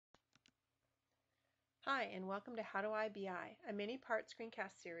Hi, and welcome to How Do I BI, a many-part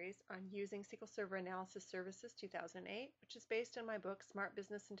screencast series on using SQL Server Analysis Services 2008, which is based on my book, Smart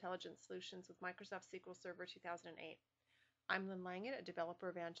Business Intelligence Solutions with Microsoft SQL Server 2008. I'm Lynn Langen, a developer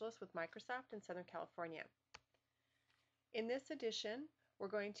evangelist with Microsoft in Southern California. In this edition, we're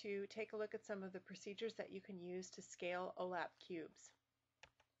going to take a look at some of the procedures that you can use to scale OLAP cubes.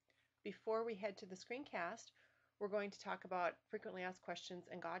 Before we head to the screencast, we're going to talk about frequently asked questions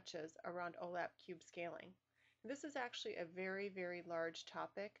and gotchas around OLAP cube scaling. This is actually a very, very large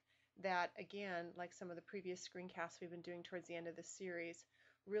topic that, again, like some of the previous screencasts we've been doing towards the end of this series,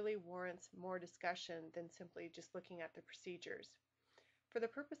 really warrants more discussion than simply just looking at the procedures. For the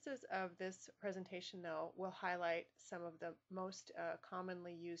purposes of this presentation, though, we'll highlight some of the most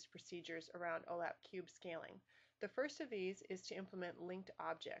commonly used procedures around OLAP cube scaling. The first of these is to implement linked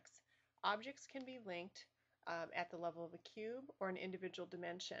objects. Objects can be linked at the level of a cube or an individual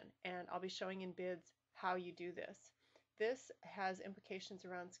dimension, and I'll be showing in bids how you do this. This has implications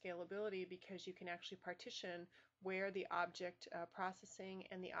around scalability because you can actually partition where the object processing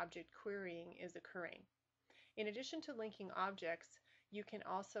and the object querying is occurring. In addition to linking objects, you can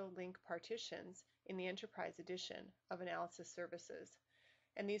also link partitions in the Enterprise Edition of Analysis Services.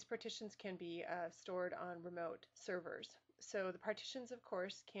 And these partitions can be stored on remote servers. So the partitions, of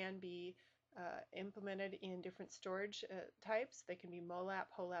course, can be implemented in different storage types. They can be MOLAP,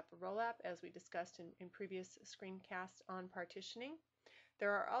 HOLAP, or ROLAP, as we discussed in previous screencasts on partitioning.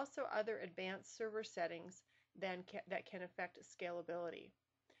 There are also other advanced server settings that can affect scalability.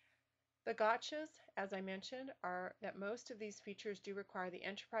 The gotchas, as I mentioned, are that most of these features do require the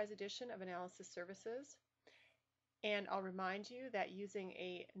Enterprise Edition of Analysis Services. And I'll remind you that using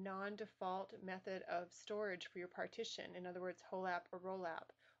a non-default method of storage for your partition, in other words, HOLAP or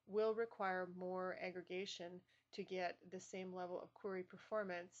ROLAP, will require more aggregation to get the same level of query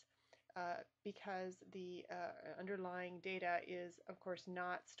performance because the underlying data is, of course,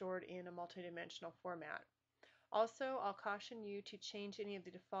 not stored in a multidimensional format. Also, I'll caution you to change any of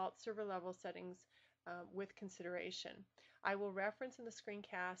the default server level settings with consideration. I will reference in the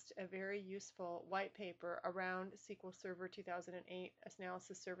screencast a very useful white paper around SQL Server 2008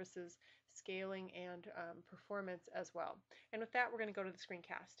 Analysis Services scaling and performance as well. And with that, we're going to go to the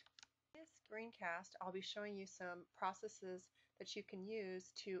screencast. In this screencast, I'll be showing you some processes that you can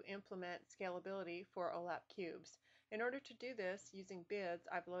use to implement scalability for OLAP cubes. In order to do this using bids,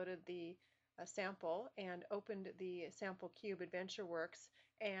 I've loaded the sample and opened the sample cube AdventureWorks,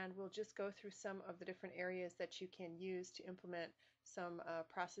 and we'll just go through some of the different areas that you can use to implement some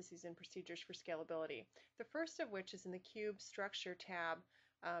processes and procedures for scalability. The first of which is in the Cube Structure tab,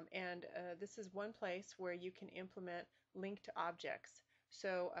 and this is one place where you can implement linked objects.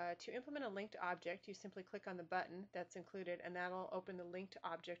 So to implement a linked object, you simply click on the button that's included, and that'll open the linked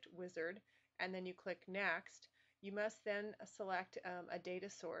object wizard, and then you click Next. You must then select a data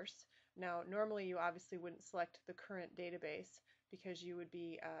source. Now, normally you obviously wouldn't select the current database because you would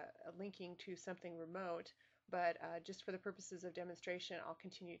be linking to something remote, but just for the purposes of demonstration, I'll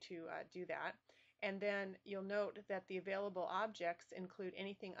continue to do that. And then you'll note that the available objects include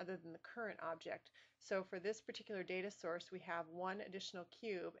anything other than the current object. So for this particular data source, we have one additional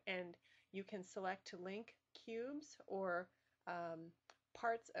cube, and you can select to link cubes or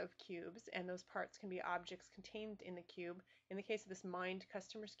parts of cubes, and those parts can be objects contained in the cube. In the case of this Mind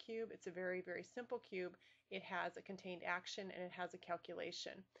Customers cube, it's a very, very simple cube. It has a contained action and it has a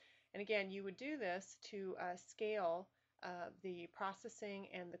calculation. And again, you would do this to scale the processing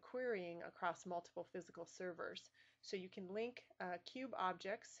and the querying across multiple physical servers. So you can link cube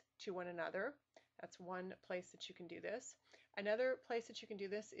objects to one another. That's one place that you can do this. Another place that you can do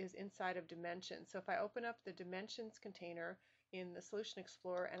this is inside of Dimensions. So if I open up the Dimensions container in the Solution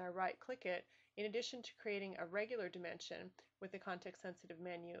Explorer and I right-click it, in addition to creating a regular dimension with the context-sensitive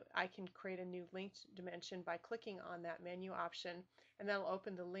menu, I can create a new linked dimension by clicking on that menu option, and that'll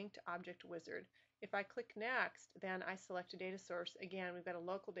open the linked object wizard. If I click Next, then I select a data source. Again, we've got a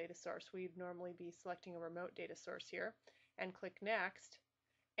local data source. We'd normally be selecting a remote data source here, and click Next,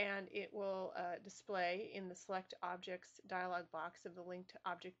 and it will display in the Select Objects dialog box of the Linked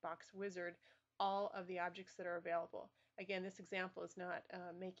Object Box wizard all of the objects that are available. Again, this example is not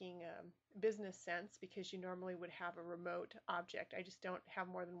making business sense because you normally would have a remote object. I just don't have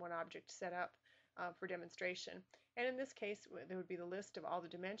more than one object set up for demonstration. And in this case, there would be the list of all the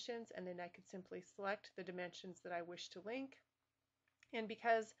dimensions, and then I could simply select the dimensions that I wish to link. And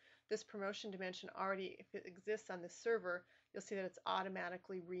because this promotion dimension already, if it exists on the server, you'll see that it's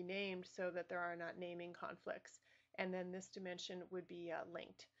automatically renamed so that there are not naming conflicts. And then this dimension would be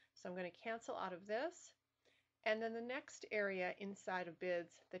linked. So I'm going to cancel out of this, And then the next area inside of BIDS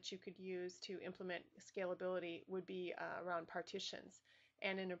that you could use to implement scalability would be around partitions.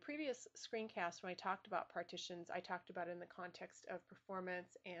 And in a previous screencast, when I talked about partitions, I talked about it in the context of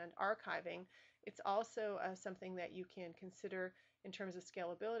performance and archiving. It's also something that you can consider in terms of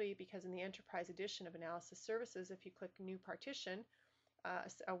scalability, because in the Enterprise Edition of Analysis Services, if you click New Partition,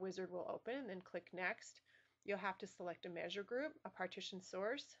 a wizard will open, and then click Next. You'll have to select a measure group, a partition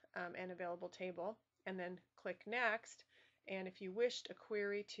source, and available table, and then click Next. And if you wished a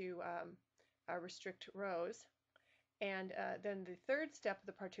query to restrict rows. And then the third step of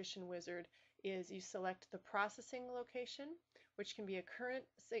the partition wizard is you select the processing location, which can be a current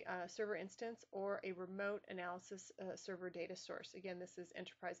server instance or a remote analysis server data source. Again, this is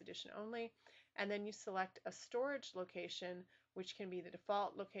Enterprise Edition only. And then you select a storage location, which can be the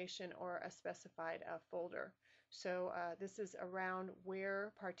default location or a specified folder. So this is around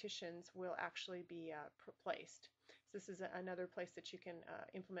where partitions will actually be placed. So this is another place that you can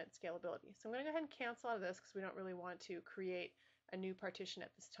implement scalability. So I'm going to go ahead and cancel out of this because we don't really want to create a new partition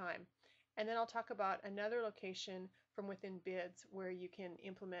at this time. And then I'll talk about another location from within BIDS where you can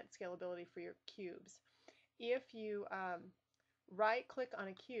implement scalability for your cubes. If you right-click on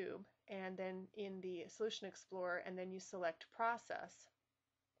a cube and then in the Solution Explorer, and then you select Process,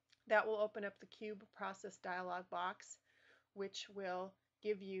 that will open up the Cube Process dialog box, which will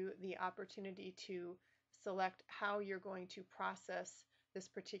give you the opportunity to select how you're going to process this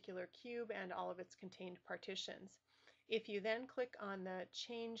particular cube and all of its contained partitions. If you then click on the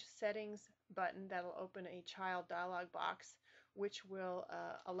Change Settings button, that'll open a child dialog box, which will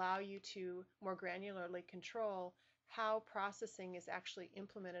allow you to more granularly control how processing is actually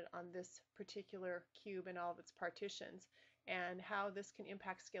implemented on this particular cube and all of its partitions. And how this can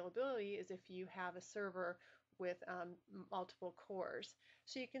impact scalability is if you have a server with multiple cores.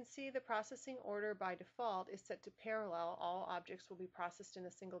 So you can see the processing order by default is set to parallel. All objects will be processed in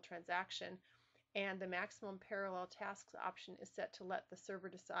a single transaction, and the maximum parallel tasks option is set to let the server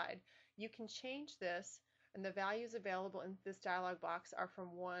decide. You can change this, and the values available in this dialog box are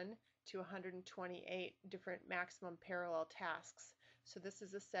from 1 to 128 different maximum parallel tasks. So this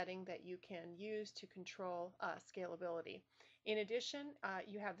is a setting that you can use to control scalability. In addition,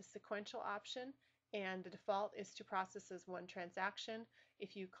 you have the sequential option, and the default is to process as one transaction.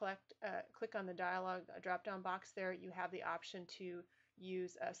 If you click on the dialog drop-down box there, you have the option to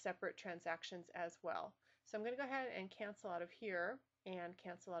use separate transactions as well. So I'm going to go ahead and cancel out of here and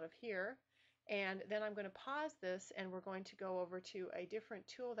cancel out of here. And then I'm going to pause this, and we're going to go over to a different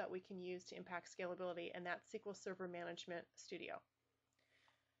tool that we can use to impact scalability, and that's SQL Server Management Studio.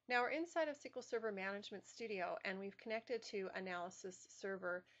 Now we're inside of SQL Server Management Studio, and we've connected to Analysis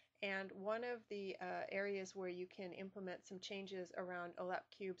Server. And one of the areas where you can implement some changes around OLAP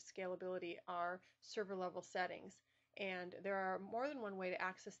Cube scalability are server level settings. And there are more than one way to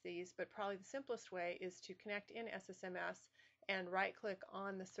access these, but probably the simplest way is to connect in SSMS and right-click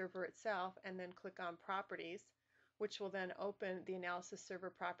on the server itself and then click on Properties, which will then open the Analysis Server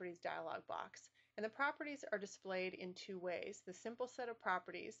Properties dialog box. And the properties are displayed in two ways: the simple set of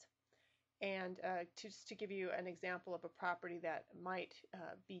properties, and just to give you an example of a property that might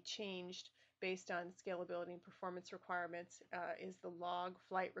be changed based on scalability and performance requirements is the log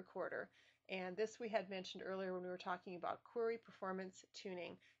flight recorder. And this we had mentioned earlier when we were talking about query performance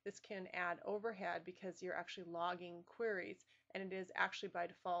tuning. This can add overhead because you're actually logging queries, and it is actually by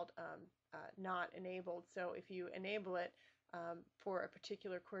default not enabled. So if you enable it for a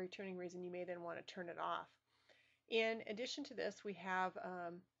particular query tuning reason, you may then want to turn it off. In addition to this, we have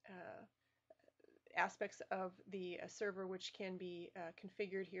aspects of the server which can be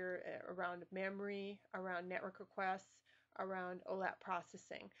configured here around memory, around network requests, around OLAP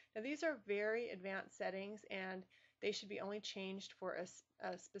processing. Now these are very advanced settings, and they should be only changed for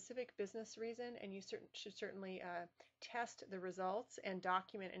a specific business reason, and you should certainly test the results and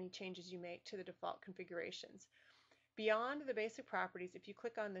document any changes you make to the default configurations. Beyond the basic properties, if you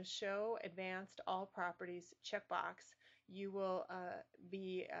click on the Show Advanced All Properties checkbox, you will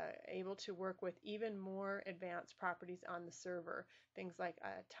be able to work with even more advanced properties on the server, things like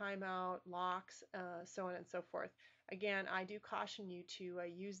timeout, locks, so on and so forth. Again, I do caution you to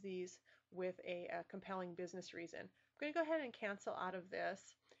use these with a compelling business reason. I'm going to go ahead and cancel out of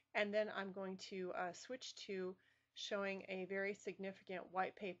this, and then I'm going to switch to showing a very significant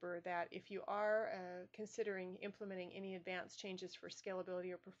white paper that if you are considering implementing any advanced changes for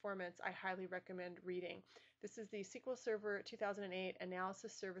scalability or performance, I highly recommend reading. This is the SQL Server 2008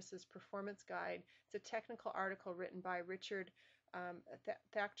 Analysis Services Performance Guide. It's a technical article written by Richard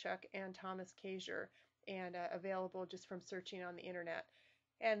Thakchuk and Thomas Kazier, and available just from searching on the internet.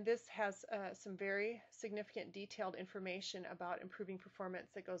 And this has some very significant detailed information about improving performance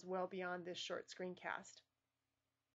that goes well beyond this short screencast.